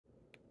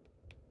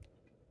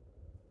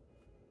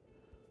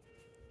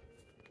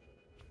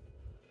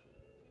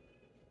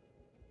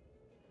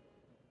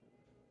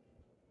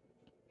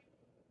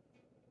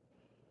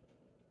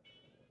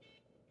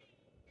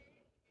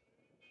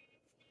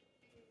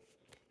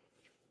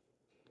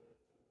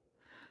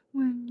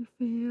You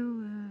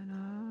feeling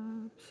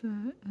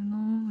upset and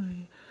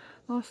lonely,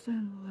 lost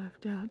and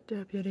left out,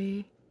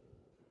 deputy.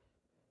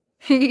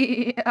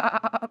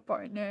 Yeah,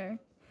 partner.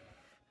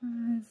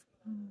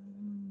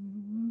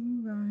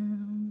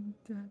 Around,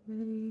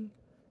 deputy.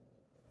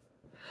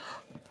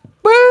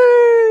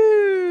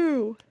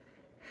 Boo!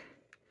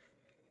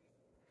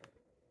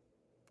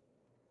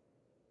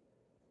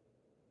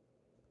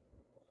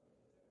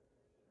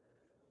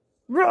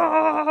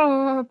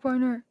 Roar,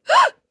 partner.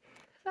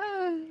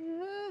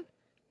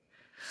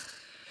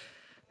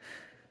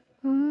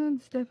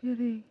 It's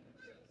deputy.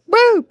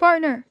 Boo,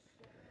 partner.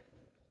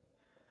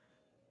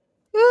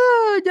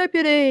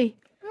 Deputy.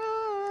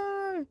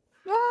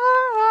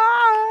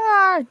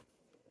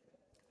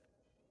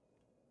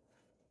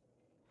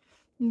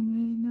 You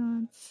may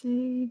not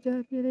see,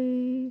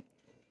 deputy,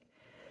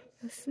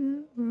 a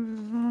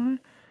silver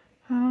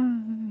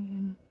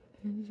line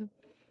is a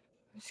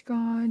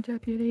sky,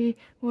 deputy,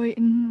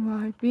 waiting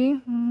right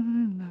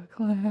behind the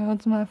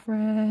clouds, my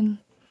friend.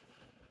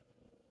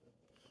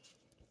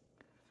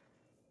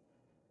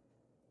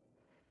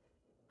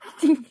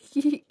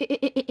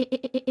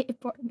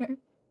 Partner.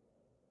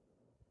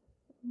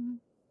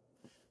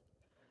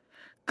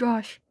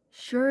 Gosh,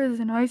 sure is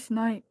a nice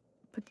night,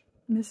 but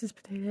Mrs.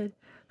 Potato Head.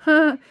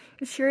 Huh,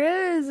 it sure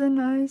is a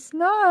nice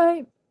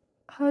night,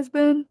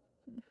 husband.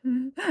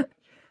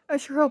 I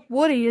sure hope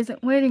Woody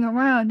isn't waiting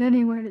around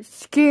anywhere to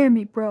scare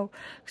me, bro,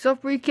 'cause I'll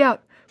freak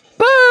out.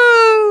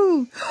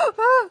 Boo!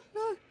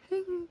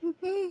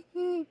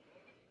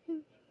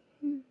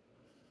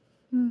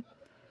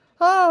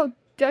 Oh,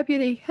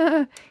 deputy,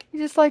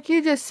 just like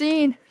you just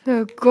seen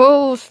the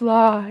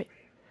Ghostlight.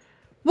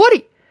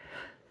 Woody!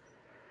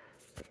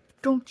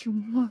 Don't you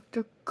want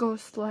the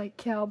Ghostlight,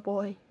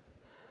 cowboy?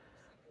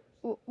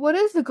 What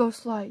is the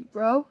Ghostlight,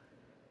 bro?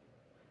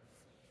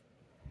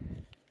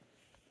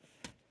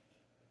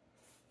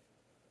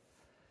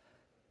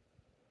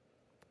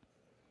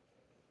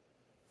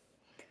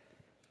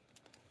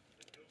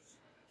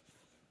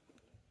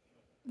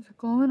 It's a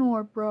glowing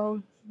orb,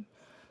 bro.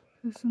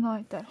 It's a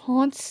light that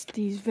haunts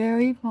these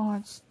very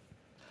haunts.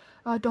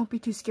 Don't be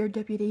too scared,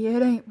 deputy.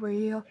 It ain't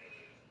real.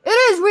 It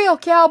is real,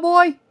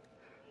 cowboy!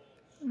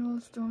 You know,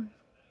 story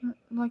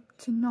like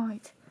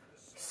tonight.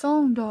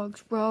 Song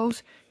dogs,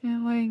 bros.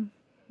 And like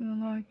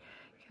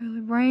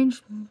the rain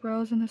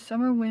bros and the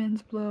summer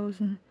winds blows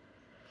and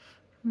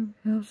it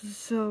is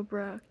so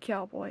bright,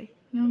 cowboy.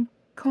 You know,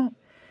 come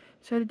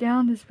set it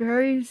down this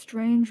very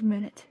strange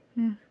minute.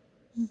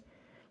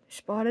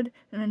 Spotted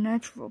in a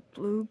natural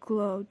blue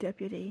glow,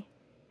 deputy.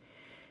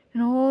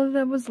 And all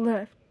that was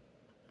left,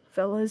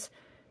 fellas,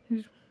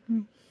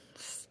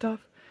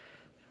 stuff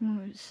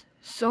was.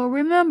 So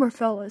remember,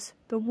 fellas,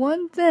 the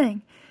one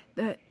thing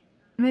that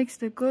makes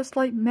the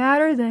Ghostlight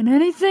madder than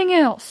anything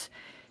else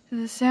is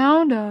the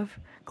sound of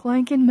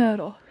clanking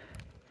metal.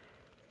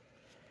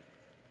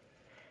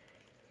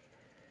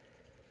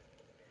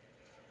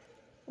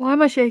 Why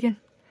am I shaking?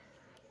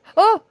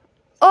 Oh!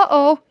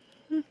 Uh-oh!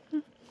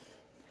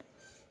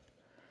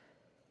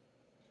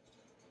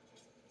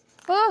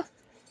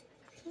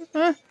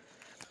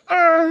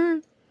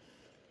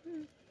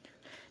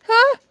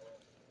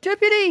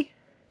 Deputy!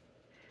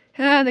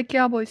 The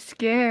cowboy's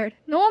scared.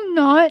 No, I'm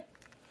not.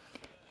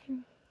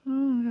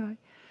 Oh, God.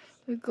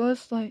 The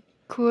Ghostlight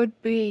could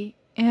be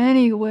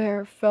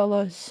anywhere,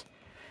 fellas.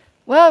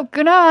 Well,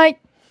 good night.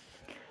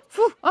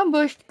 Phew, I'm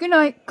bushed. Good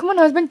night. Come on,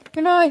 husband.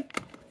 Good night.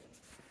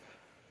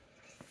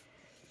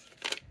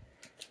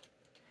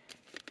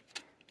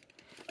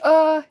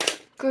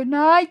 Good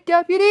night,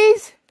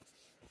 deputies.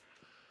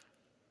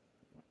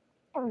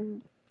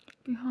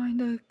 Behind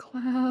the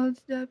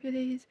clouds,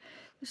 deputies,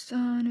 the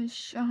sun is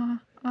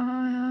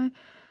shining,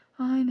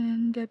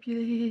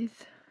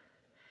 deputies.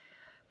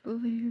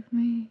 Believe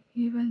me,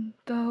 even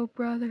though,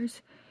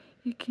 brothers,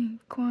 you can't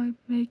quite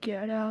make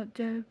it out,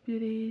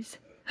 deputies.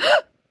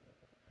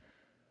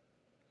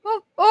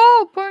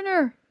 Oh,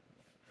 partner!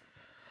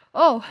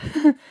 Oh,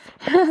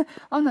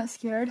 I'm not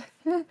scared.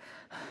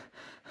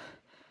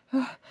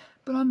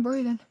 But I'm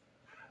breathing.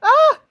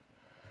 Ah!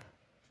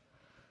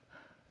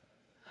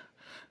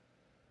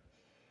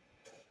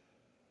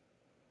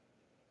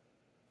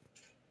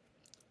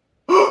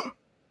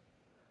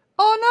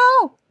 Oh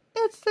no!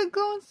 It's the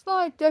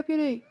Ghostlight,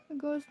 deputy. The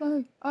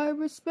Ghostlight. I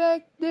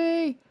respect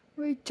thee.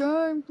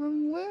 Return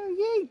from where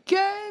ye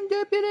came,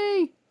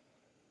 deputy.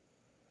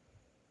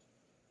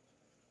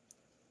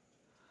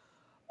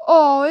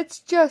 Oh, it's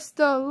just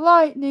a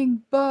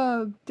lightning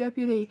bug,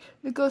 deputy.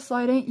 The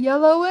Ghostlight ain't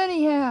yellow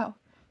anyhow.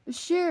 The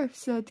sheriff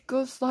said the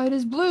Ghostlight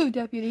is blue,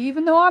 deputy,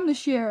 even though I'm the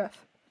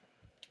sheriff.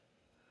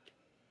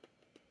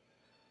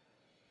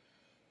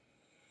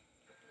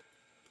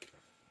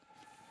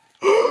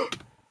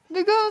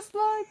 The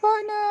Ghostlight,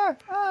 partner!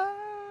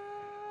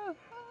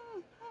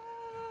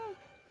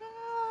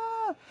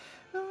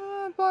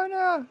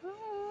 Partner!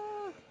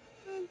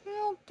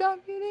 Help,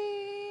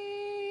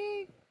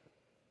 deputy!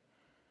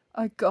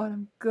 I got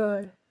him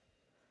good.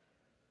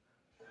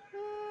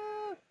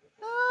 Partner!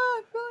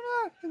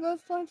 The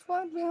Ghostlight's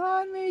right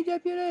behind me,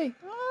 deputy!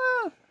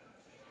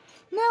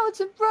 Now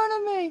it's in front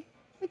of me.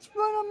 It's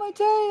right on my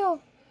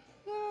tail.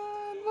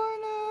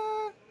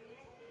 Partner.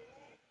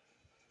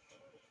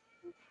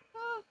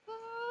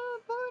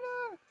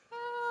 Partner.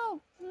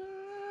 Help.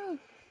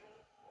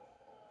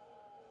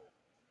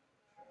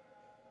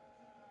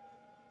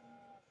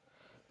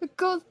 The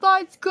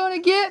Ghostlight's gonna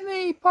get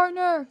me,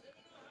 partner.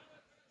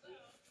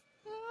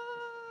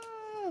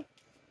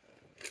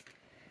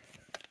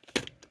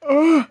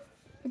 The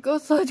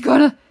Ghostlight's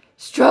gonna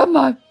strap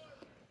my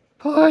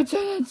parts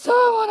and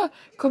install on a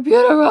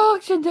computer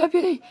auction,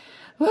 deputy.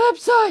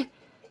 Website.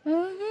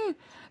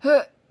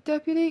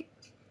 Deputy.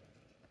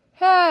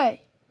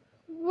 Hey,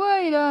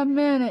 wait a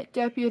minute,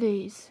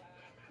 deputies.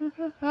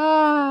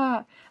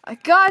 I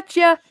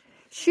gotcha.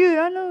 Shoot,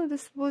 I know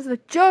this was a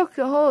joke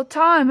the whole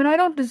time, and I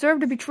don't deserve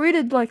to be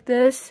treated like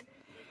this.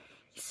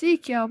 You see,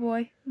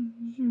 cowboy,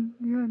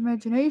 your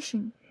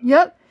imagination.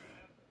 Yep,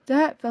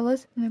 that,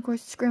 fellas, and of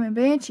course, the screaming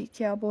banshee,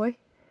 cowboy.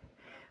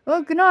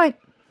 Well, good night.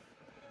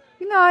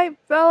 Good night,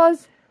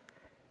 fellas.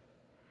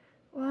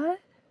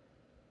 What?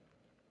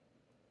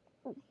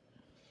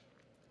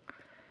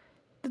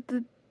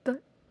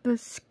 The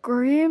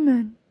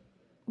screaming.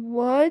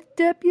 What,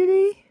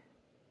 deputy?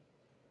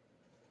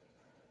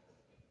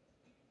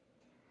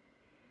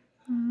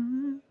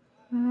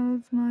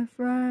 That's my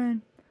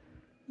friend.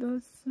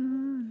 The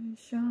sun is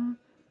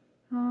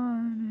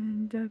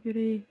shining,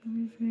 deputy.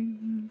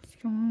 Everything's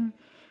gone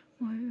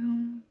way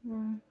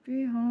over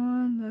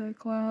behind the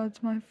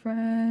clouds, my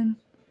friend.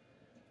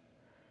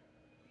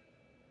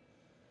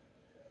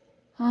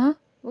 Huh?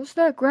 What's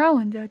that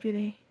growling,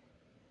 deputy?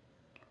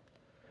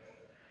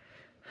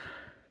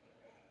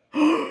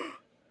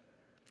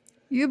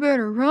 You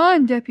better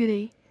run,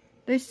 deputy.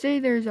 They say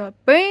there's a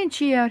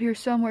banshee out here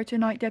somewhere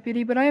tonight,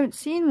 deputy, but I haven't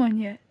seen one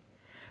yet.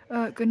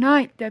 Good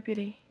night,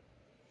 deputy.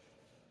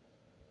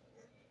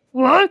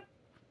 What?